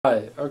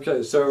Hi,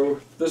 okay,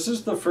 so this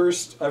is the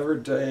first ever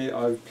day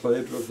I've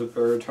played with the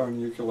baritone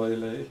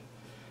ukulele.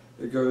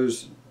 It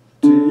goes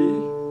D,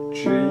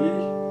 G,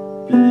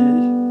 B,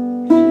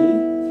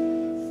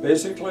 E.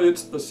 Basically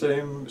it's the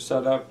same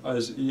setup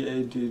as E,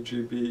 A, D,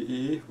 G, B,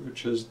 E,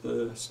 which is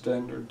the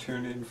standard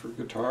tuning for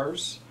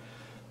guitars,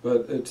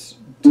 but it's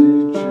D,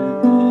 G, B,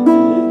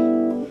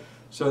 E.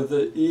 So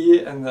the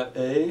E and the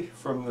A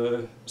from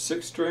the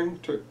sixth string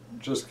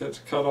just gets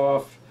cut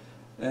off,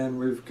 and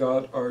we've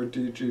got our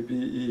D, G, B,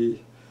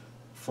 E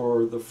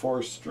for the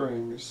four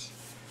strings,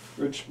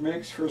 which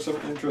makes for some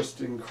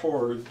interesting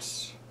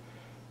chords.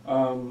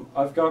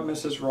 I've got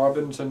Mrs.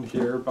 Robinson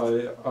here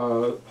by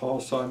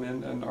Paul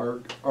Simon and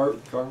Art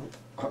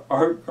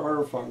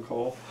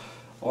Garfunkel,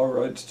 all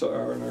rights to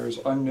owners.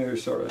 I'm new,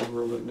 sorry, I'm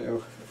really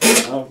new.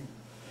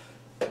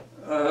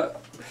 That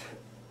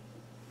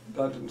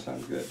didn't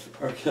sound good.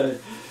 Okay,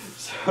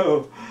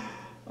 so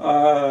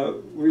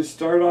we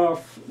start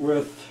off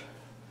with,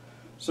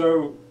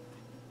 so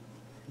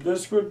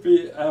this would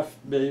be F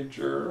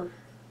major,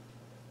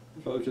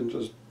 if I can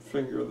just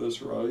finger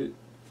this right.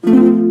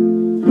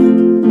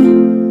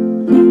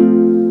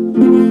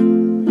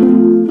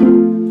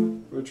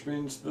 Which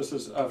means this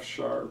is F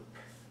sharp.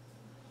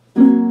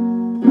 And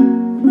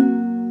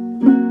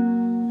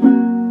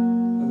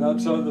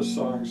that's how the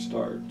song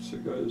starts.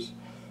 It goes.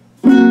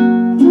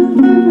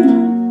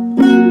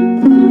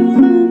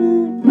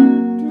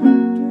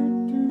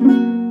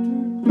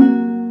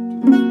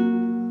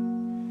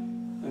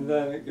 And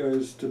then it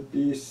goes to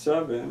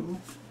B7,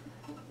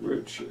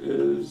 which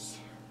is.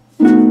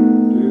 Then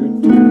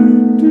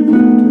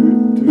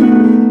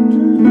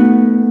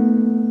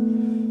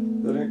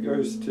it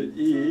goes to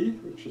E,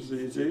 which is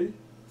easy.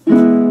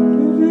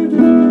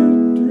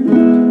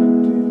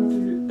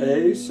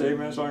 A,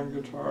 same as on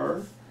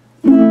guitar.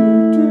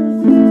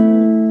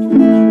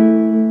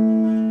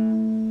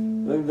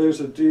 Then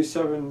there's a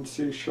D7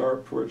 C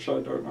sharp, which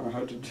I don't know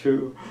how to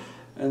do,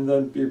 and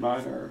then B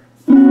minor.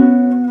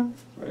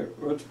 Wait,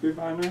 what's B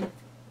minor?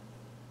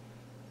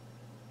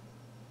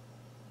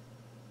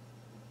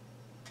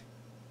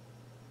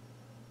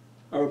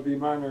 Oh, B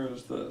minor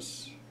is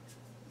this.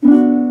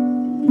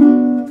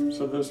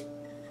 So this,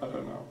 I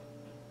don't know.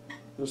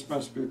 This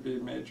must be B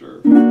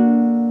major.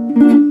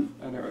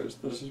 Anyways,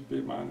 this is B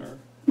minor.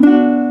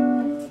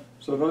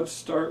 So let's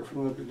start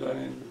from the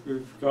beginning.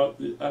 We've got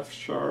the F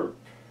sharp,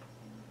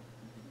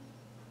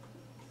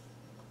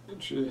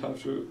 which you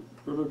have to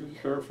really be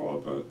careful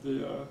about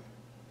the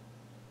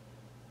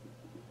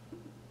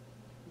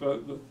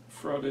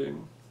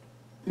fretting.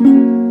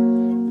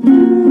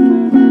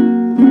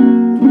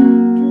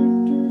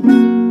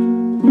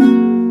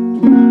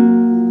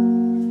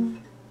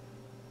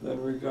 Then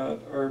we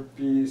got our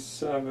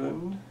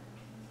B7,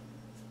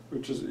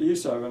 which is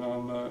E7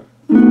 on the.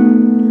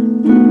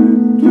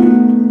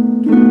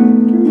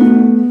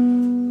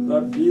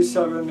 That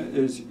B7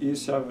 is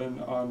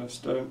E7 on a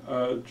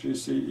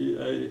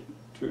GCEA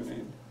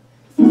tuning.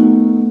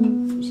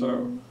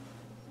 So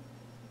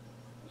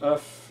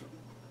F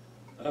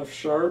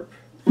sharp.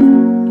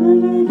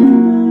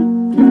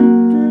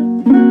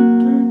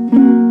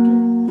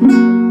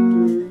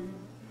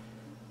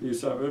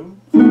 B7.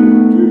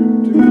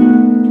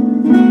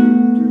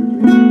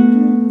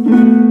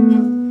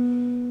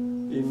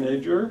 E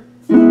major.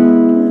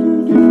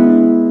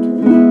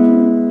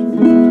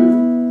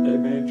 A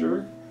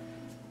major.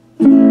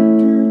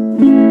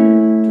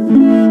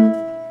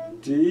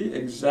 D,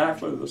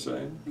 exactly the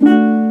same.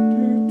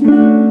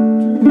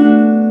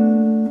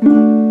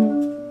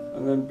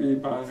 And then B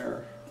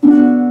minor.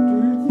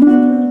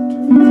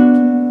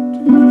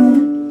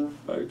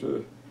 Back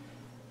to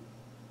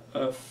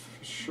F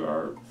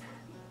sharp.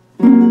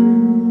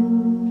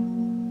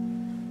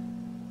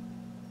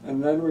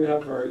 And then we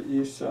have our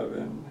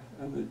E7,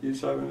 and the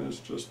E7 is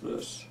just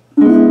this,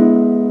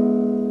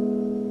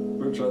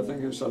 which I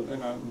think is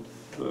something on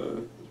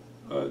the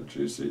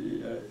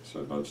GCEA.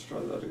 So let's try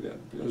that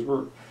again, because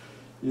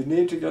you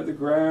need to get the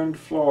ground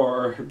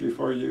floor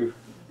before you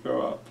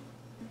go up.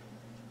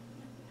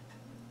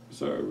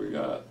 So we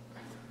got,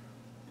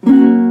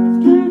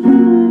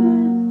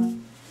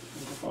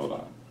 hold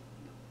on.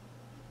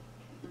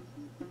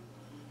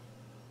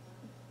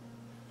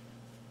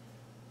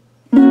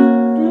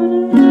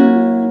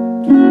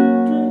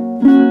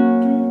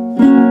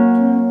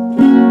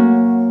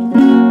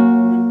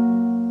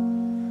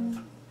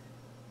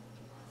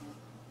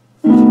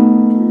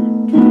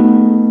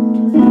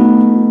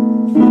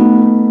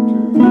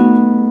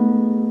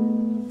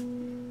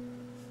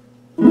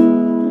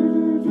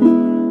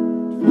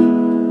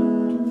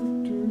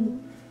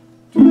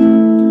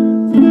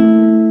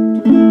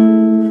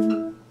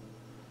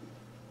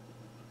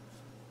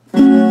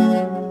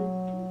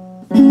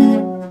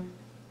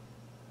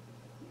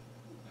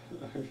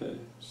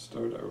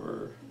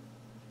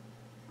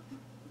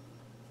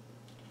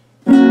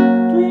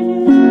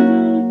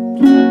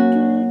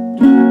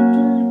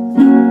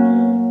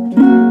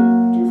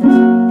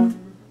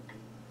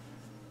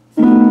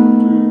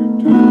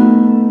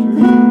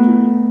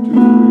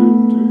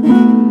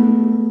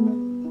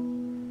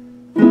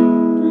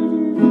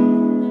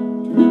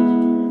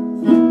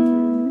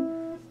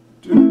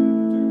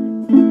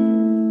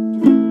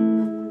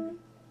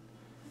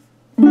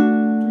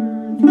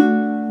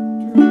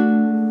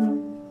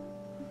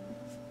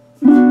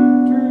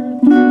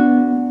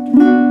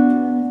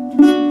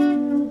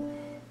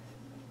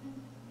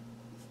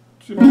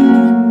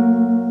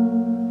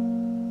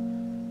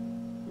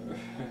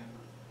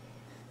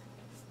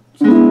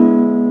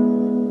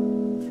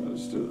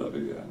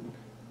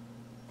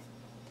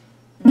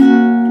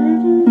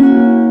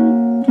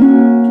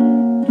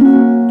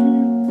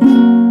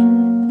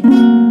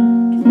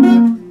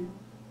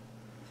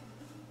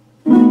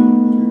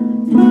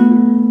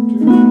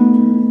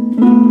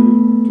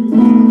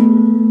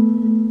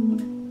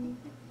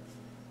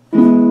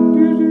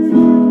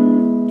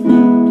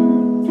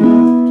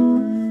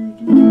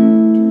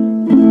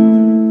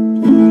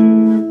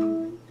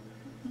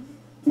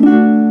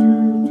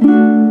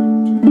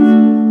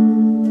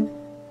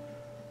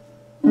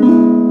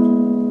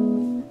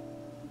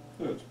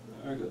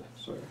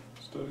 sorry,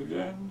 start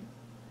again.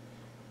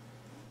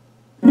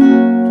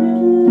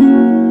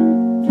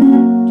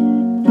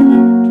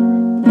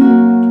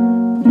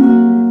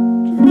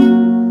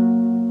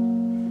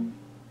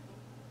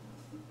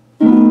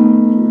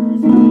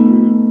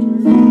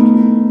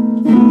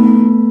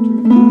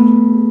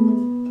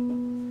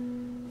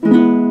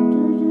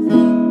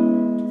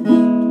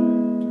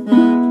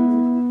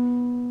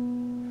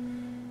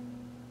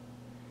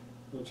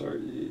 That's our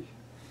E.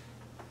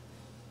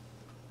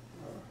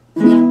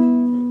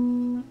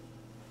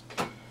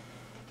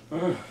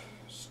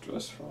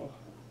 Stressful.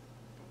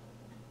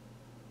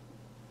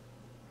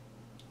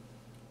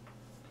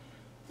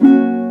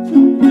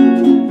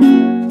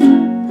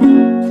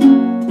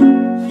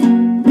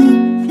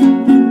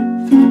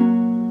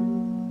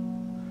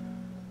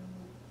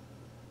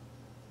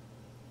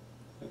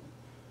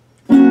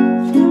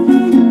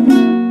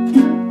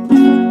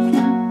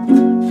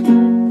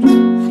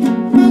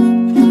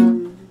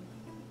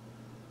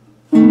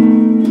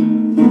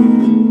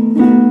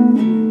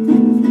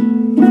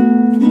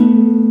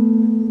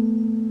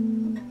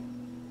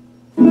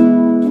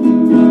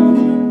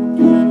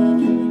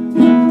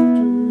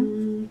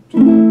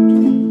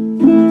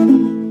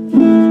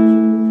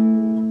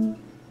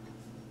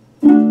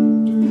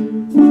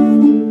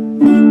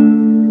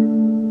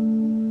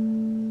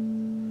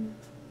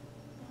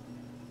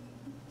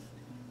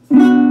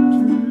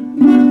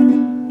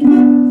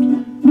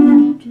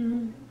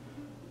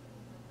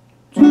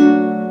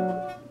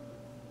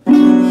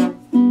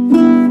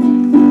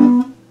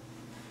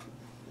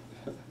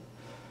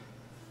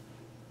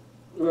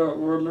 Well,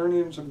 we're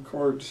learning some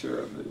chords here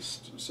at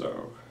least,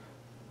 so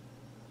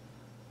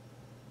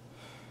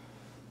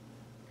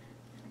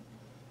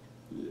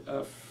the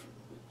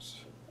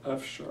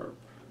F sharp.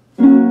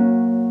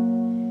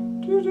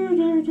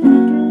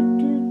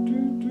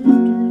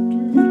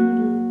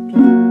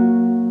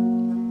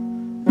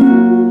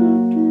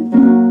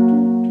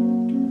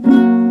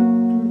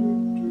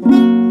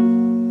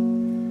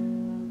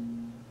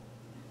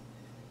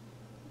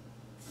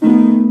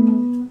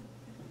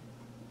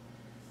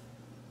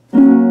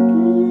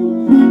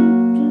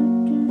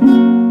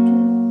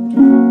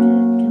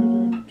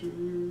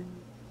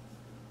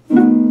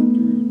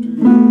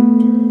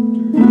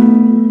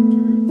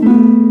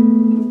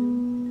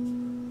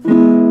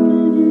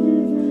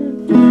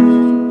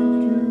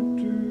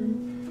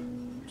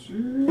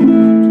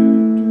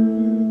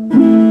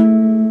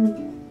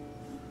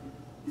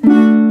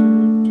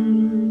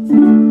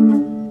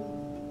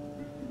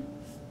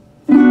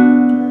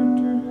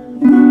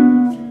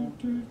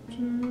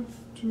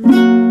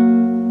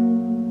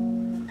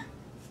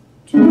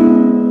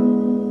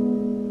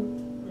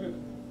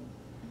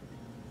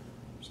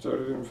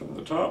 Started in from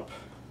the top.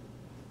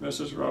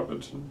 Mrs.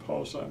 Robinson,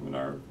 Paul Simon,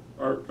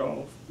 Art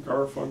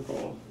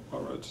Garfunkel, All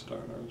Red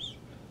Stoners.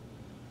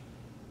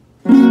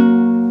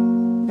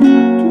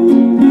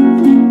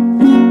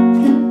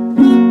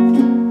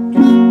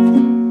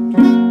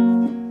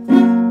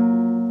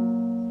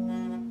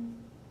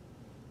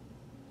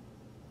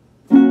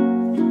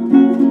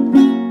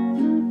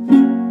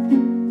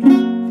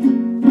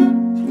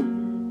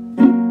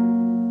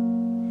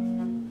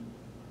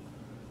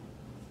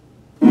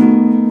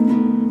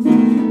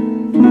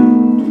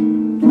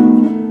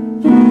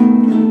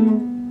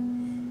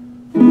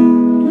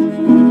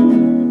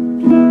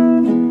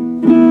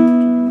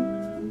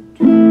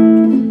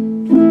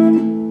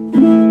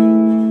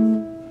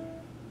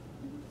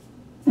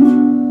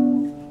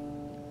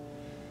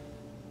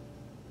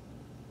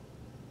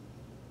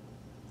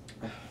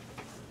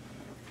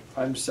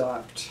 I'm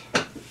sapped.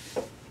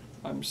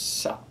 I'm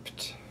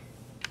sapped.